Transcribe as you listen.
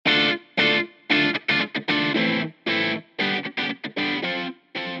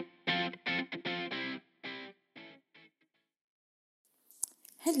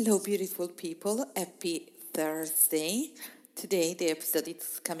Hello, beautiful people. Happy Thursday. Today, the episode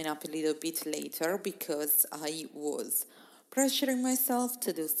is coming up a little bit later because I was pressuring myself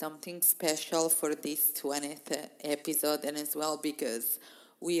to do something special for this 20th episode, and as well because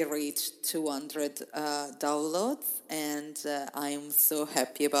we reached 200 downloads, and I'm so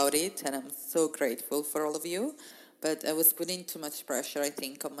happy about it, and I'm so grateful for all of you. But I was putting too much pressure, I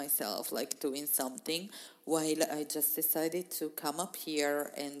think, on myself, like doing something, while I just decided to come up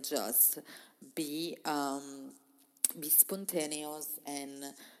here and just be be spontaneous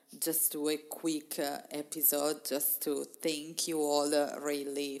and just do a quick episode just to thank you all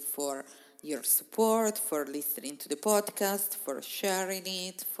really for your support, for listening to the podcast, for sharing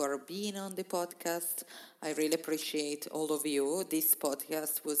it, for being on the podcast. I really appreciate all of you. This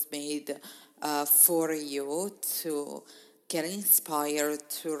podcast was made for you to get inspired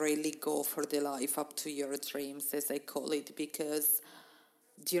to really go for the life up to your dreams, as I call it, because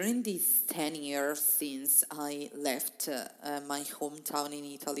during these 10 years since I left my hometown in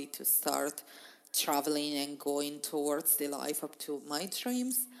Italy to start traveling and going towards the life up to my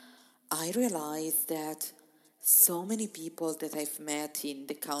dreams, I realized that so many people that I've met in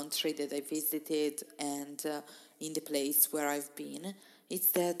the country that I visited and in the place where I've been,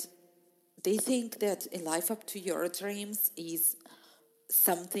 it's that they think that a life up to your dreams is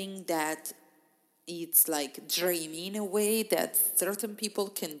something that it's like dreaming in a way that certain people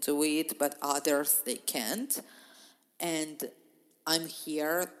can do it, but others they can't. And I'm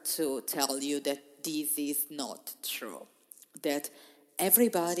here to tell you that this is not true. That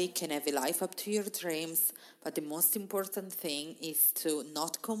everybody can have a life up to your dreams, but the most important thing is to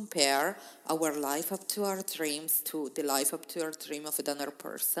not compare our life up to our dreams to the life up to our dream of another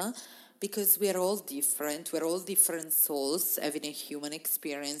person, because we are all different. We're all different souls having a human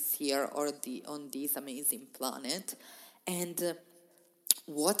experience here on this amazing planet. And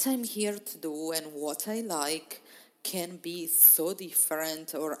what I'm here to do and what I like can be so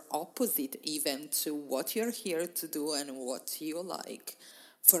different or opposite even to what you're here to do and what you like.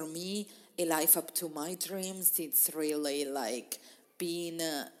 For me, a life up to my dreams, it's really like being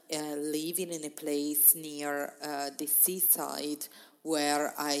living in a place near the seaside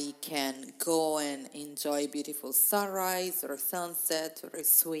where I can go and enjoy beautiful sunrise or a sunset or a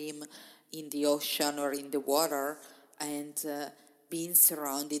swim in the ocean or in the water, and being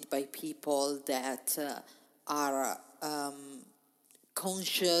surrounded by people that are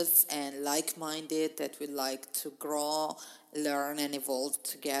conscious and like-minded, that would like to grow, learn and evolve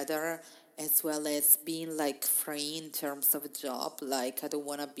together, as well as being like free in terms of a job. Like I don't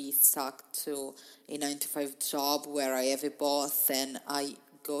want to be stuck to a 9 to 5 job where I have a boss and I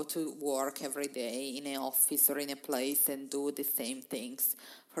go to work every day in an office or in a place and do the same things.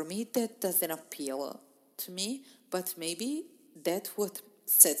 For me, that doesn't appeal to me, but maybe that's what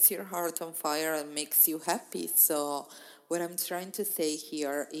sets your heart on fire and makes you happy. So what I'm trying to say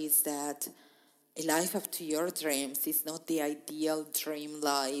here is that a life up to your dreams is not the ideal dream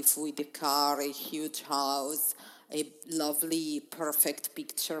life with a car, a huge house, a lovely, perfect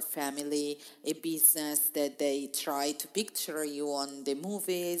picture family, a business that they try to picture you on the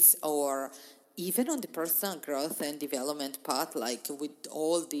movies, or even on the personal growth and development path, like with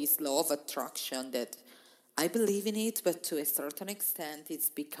all this law of attraction that I believe in it, but to a certain extent it's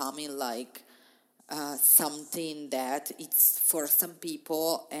becoming like something that it's for some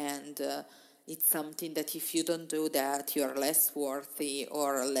people, and it's something that if you don't do that, you're less worthy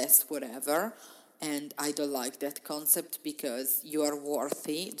or less whatever. And I don't like that concept, because you are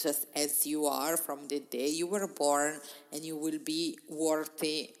worthy just as you are from the day you were born, and you will be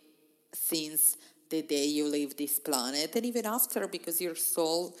worthy since the day you leave this planet, and even after, because your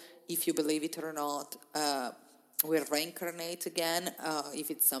soul, if you believe it or not, will reincarnate again, if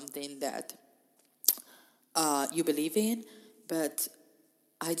it's something that you believe in. But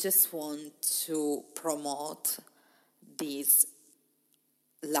I just want to promote this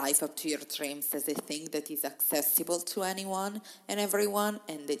life up to your dreams as a thing that is accessible to anyone and everyone,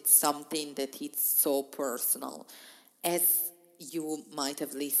 and it's something that is so personal. As you might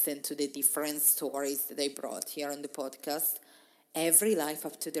have listened to the different stories that I brought here on the podcast, every life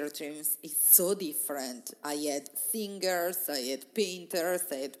up to their dreams is so different. I had singers, I had painters,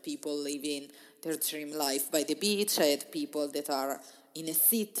 I had people living their dream life by the beach, I had people that are in a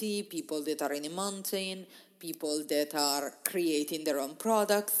city, people that are in a mountain, people that are creating their own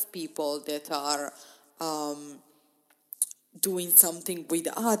products, people that are doing something with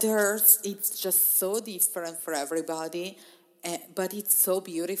others. It's just so different for everybody. But it's so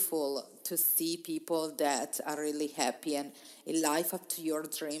beautiful to see people that are really happy, and a life up to your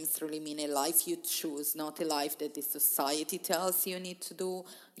dreams really mean a life you choose, not a life that the society tells you need to do,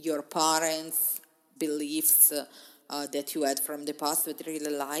 your parents' beliefs that you had from the past, but really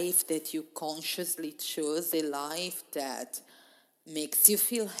a life that you consciously choose, a life that makes you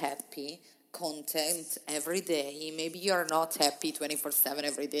feel happy, content every day. Maybe you're not happy 24/7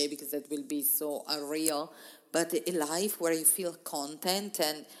 every day because that will be so unreal, but a life where you feel content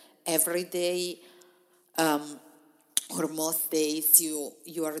and every day or most days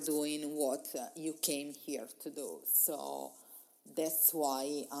you are doing what you came here to do. So that's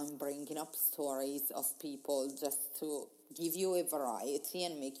why I'm bringing up stories of people just to give you a variety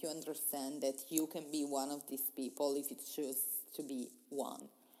and make you understand that you can be one of these people if you choose to be one.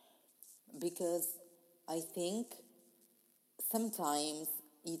 Because I think sometimes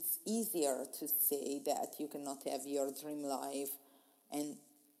it's easier to say that you cannot have your dream life and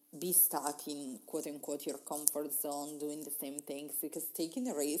be stuck in quote unquote your comfort zone doing the same things, because taking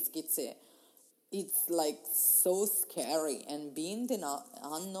a risk, it's like so scary, and being the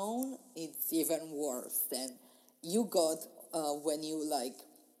unknown, it's even worse. And you got when you like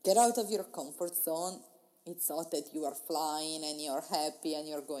get out of your comfort zone, it's not that you are flying and you're happy and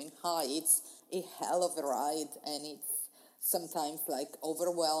you're going high. It's a hell of a ride, and it's sometimes like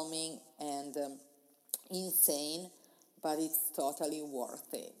overwhelming and insane, but it's totally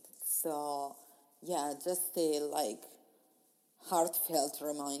worth it. So yeah, just a like heartfelt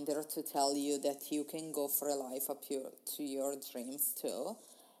reminder to tell you that you can go for a life up to your dreams too.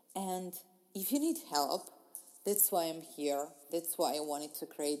 And if you need help, that's why I'm here. That's why I wanted to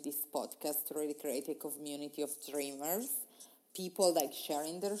create this podcast, to really create a community of dreamers, people like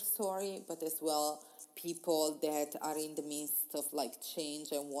sharing their story, but as well people that are in the midst of like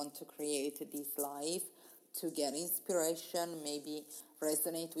change and want to create this life, to get inspiration, maybe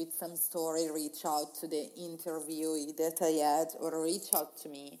resonate with some story, reach out to the interviewee that I had, or reach out to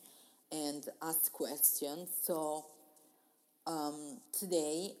me and ask questions. So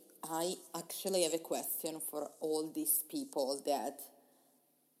today I actually have a question for all these people that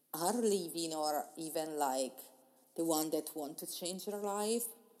are living, or even like the one that want to change their life.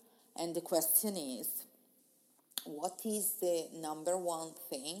 And the question is, what is the number one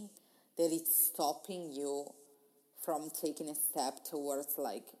thing that is stopping you from taking a step towards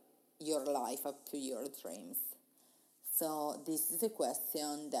like your life up to your dreams? So this is a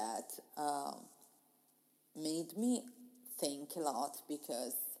question that made me think a lot,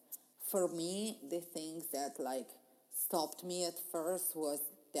 because for me the things that like stopped me at first was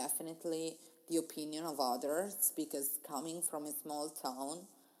definitely the opinion of others, because coming from a small town,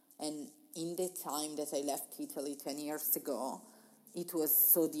 and in the time that I left Italy 10 years ago, it was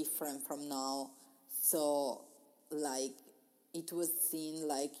so different from now. So like it was seen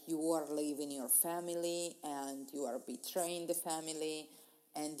like you are leaving your family and you are betraying the family,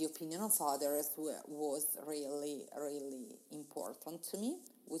 and the opinion of others was really, really important to me,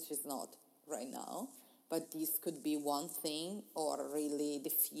 which is not right now. But this could be one thing, or really the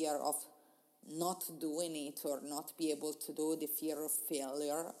fear of not doing it or not be able to do, the fear of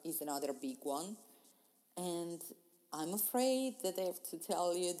failure is another big one. And I'm afraid that I have to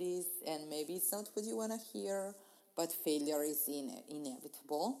tell you this, and maybe it's not what you want to hear, but failure is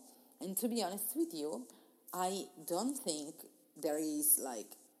inevitable. And to be honest with you, I don't think there is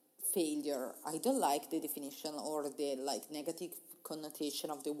like failure. I don't like the definition or the like negative connotation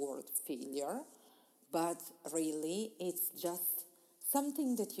of the word failure, but really it's just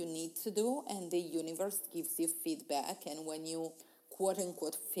something that you need to do, and the universe gives you feedback. And when you quote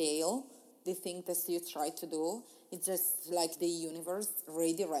unquote fail the thing that you try to do, it's just like the universe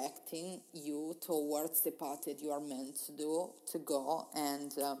redirecting you towards the path that you are meant to go.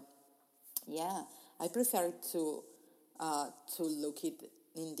 And yeah, I prefer to look it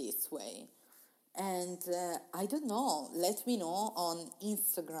in this way. And I don't know, let me know on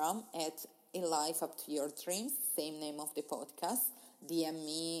Instagram at A Life Up to Your Dreams, same name of the podcast. DM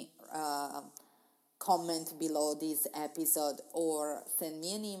me, comment below this episode, or send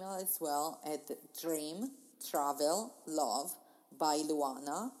me an email as well at Dream Travel Love by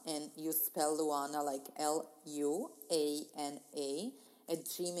Luana, and you spell Luana like Luana at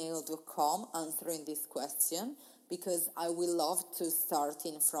gmail.com, answering this question, because I will love to start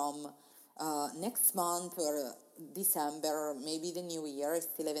in from next month or December, or maybe the new year, I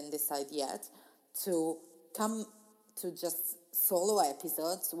still haven't decided yet, to come to just solo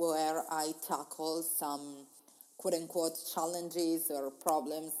episodes where I tackle some quote-unquote challenges or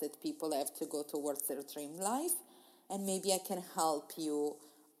problems that people have to go towards their dream life, and maybe I can help you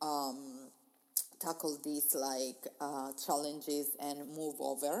tackle these challenges and move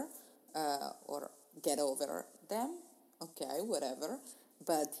over or get over them. Okay, whatever.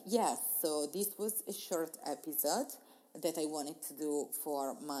 But yes, so this was a short episode that I wanted to do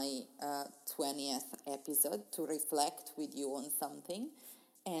for my 20th episode to reflect with you on something.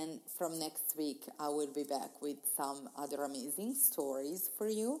 And from next week, I will be back with some other amazing stories for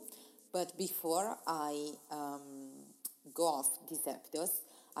you. But before I go off these episodes,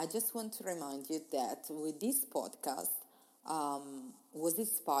 I just want to remind you that with this podcast was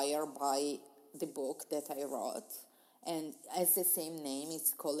inspired by the book that I wrote. And as the same name,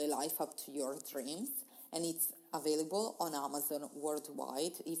 it's called A Life Up to Your Dreams. And it's available on Amazon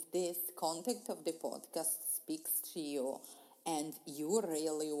worldwide. If this content of the podcast speaks to you and you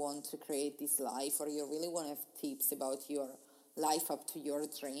really want to create this life, or you really want to have tips about your life up to your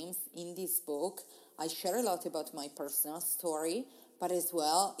dreams, in this book I share a lot about my personal story, but as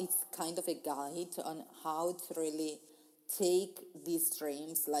well it's kind of a guide on how to really take these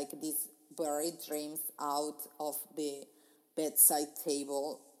dreams, like these buried dreams, out of the bedside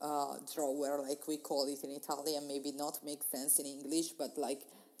table drawer, like we call it in Italian. Maybe not make sense in English, but like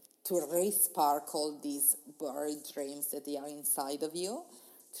to re-sparkle these buried dreams that they are inside of you,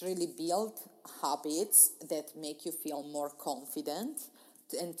 to really build habits that make you feel more confident,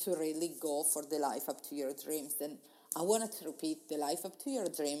 and to really go for the life up to your dreams. And I wanted to repeat, the life up to your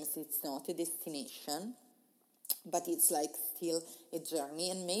dreams, it's not a destination, but it's like still a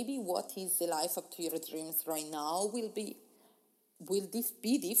journey. And maybe what is the life up to your dreams right now will this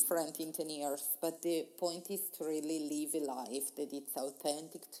be different in 10 years, but the point is to really live a life that it's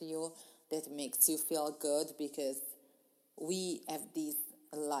authentic to you, that makes you feel good, because we have this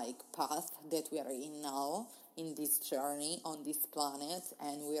path that we are in now, in this journey on this planet,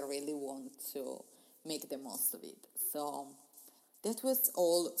 and we really want to make the most of it. So that was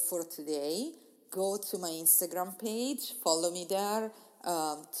all for today. Go to my Instagram page, follow me there,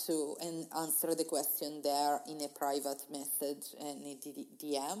 and answer the question there in a private message and a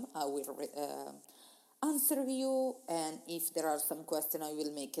DM. I will answer you, and if there are some questions, I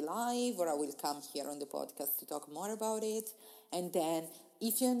will make a live, or I will come here on the podcast to talk more about it. And then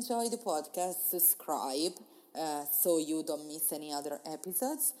if you enjoy the podcast, subscribe so you don't miss any other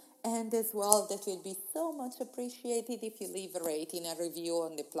episodes. And as well, that will be so much appreciated if you leave a rating and review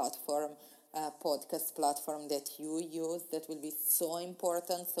on the podcast platform that you use. That will be so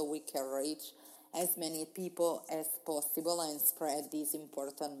important, so we can reach as many people as possible and spread this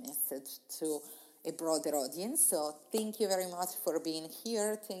important message to a broader audience. So thank you very much for being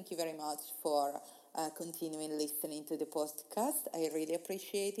here. Thank you very much for continuing listening to the podcast. I really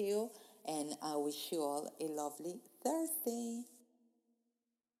appreciate you, and I wish you all a lovely Thursday.